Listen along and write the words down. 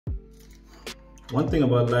One thing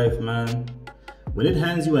about life, man, when it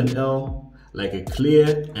hands you an L, like a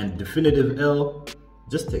clear and definitive L,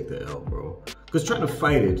 just take the L, bro. Because trying to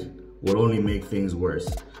fight it will only make things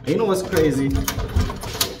worse. And you know what's crazy?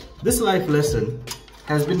 This life lesson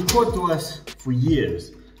has been taught to us for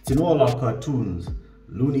years. It's in all our cartoons.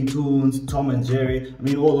 Looney Tunes, Tom and Jerry. I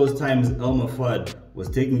mean, all those times Elmer Fudd was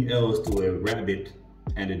taking L's to a rabbit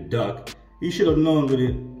and a duck. He should have known with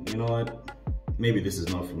it, you know what? Maybe this is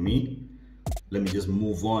not for me. Let me just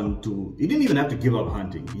move on to... He didn't even have to give up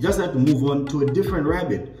hunting. He just had to move on to a different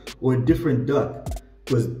rabbit or a different duck.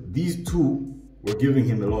 Because these two were giving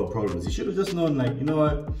him a lot of problems. He should have just known, like, you know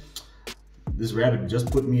what? This rabbit just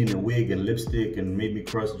put me in a wig and lipstick and made me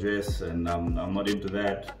cross-dress, and I'm not into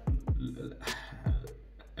that.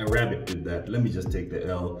 A rabbit did that. Let me just take the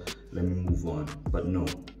L. Let me move on. But no.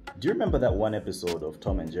 Do you remember that one episode of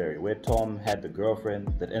Tom and Jerry where Tom had the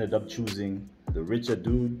girlfriend that ended up choosing the richer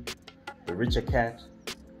dude, the richer cat,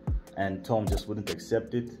 and Tom just wouldn't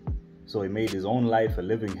accept it? So he made his own life a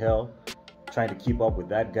living hell, trying to keep up with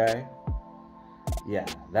that guy. Yeah,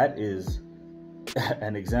 that is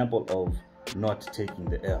an example of not taking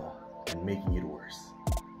the L and making it worse.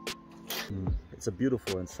 It's a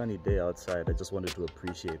beautiful and sunny day outside. I just wanted to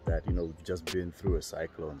appreciate that. You know, we've just been through a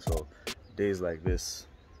cyclone, so days like this,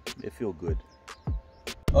 they feel good.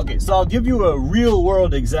 Okay, so I'll give you a real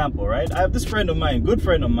world example, right? I have this friend of mine, good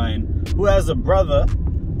friend of mine, who has a brother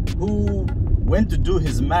who went to do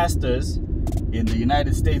his master's in the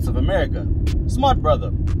United States of America. Smart brother.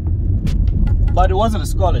 But it wasn't a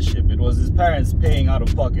scholarship. It was his parents paying out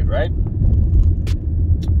of pocket, right?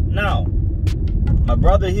 Now, my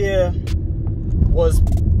brother here was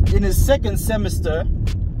in his second semester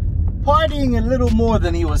partying a little more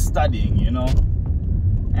than he was studying, you know?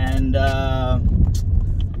 And,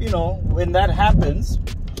 you know, when that happens,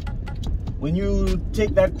 when you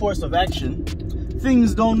take that course of action,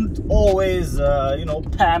 things don't always, you know,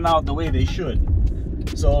 pan out the way they should.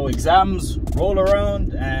 So exams roll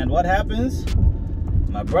around, and what happens?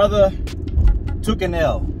 My brother took an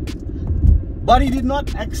L, but he did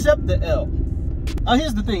not accept the L. Now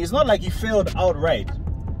here's the thing, it's not like he failed outright.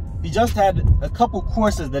 He just had a couple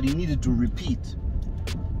courses that he needed to repeat.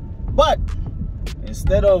 But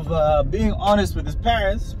instead of being honest with his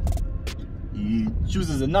parents, he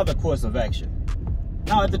chooses another course of action.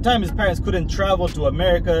 Now at the time his parents couldn't travel to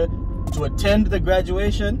America to attend the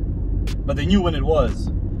graduation, but they knew when it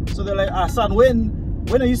was. So they're like, son, when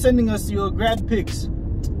are you sending us your grad pics?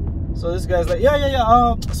 So this guy's like,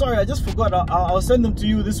 yeah, sorry, I just forgot, I'll send them to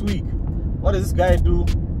you this week. What does this guy do?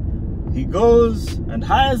 He goes and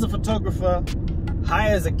hires a photographer,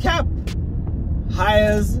 hires a cap,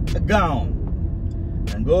 hires a gown,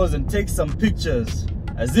 and goes and takes some pictures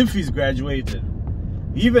as if he's graduated.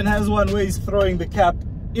 He even has one where he's throwing the cap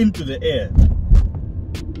into the air.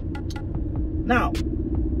 Now,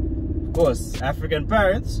 of course, African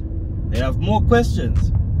parents, they have more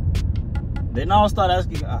questions. They now start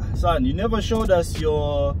asking, son, you never showed us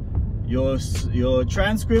your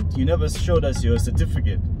transcript, you never showed us your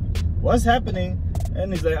certificate. What's happening?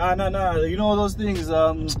 And he's like, nah, you know those things,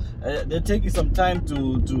 they're taking some time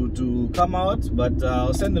to come out, but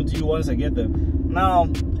I'll send them to you once I get them. Now,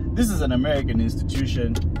 this is an American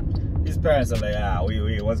institution. His parents are like,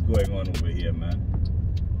 wait, what's going on over here, man?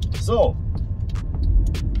 So,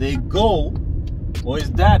 they go, or his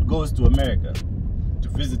dad goes to America to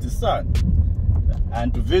visit his son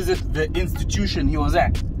and to visit the institution he was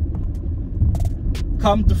at.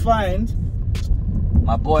 Come to find,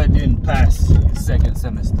 my boy didn't pass his second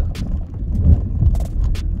semester.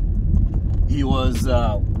 He was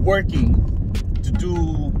working to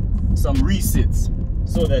do some resits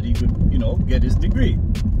so that he could, you know, get his degree.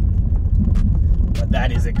 But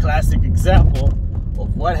that is a classic example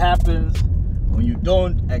of what happens when you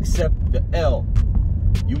don't accept the L.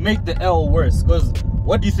 You make the L worse, because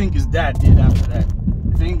what do you think his dad did after that?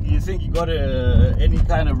 You think he got any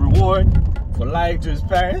kind of reward for lying to his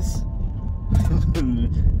parents?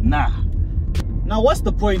 Nah. Now what's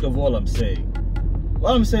the point of all I'm saying?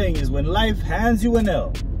 What I'm saying is, when life hands you an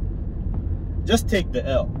L, just take the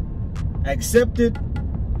L. Accept it,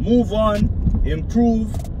 move on,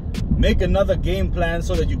 improve, make another game plan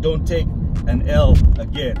so that you don't take an L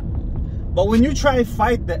again. But when you try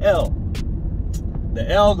fight the L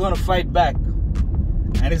gonna fight back,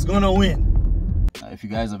 and it's gonna win. If you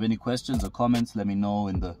guys have any questions or comments, let me know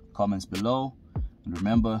in the comments below. And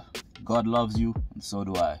remember, God loves you, and so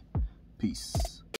do I. Peace.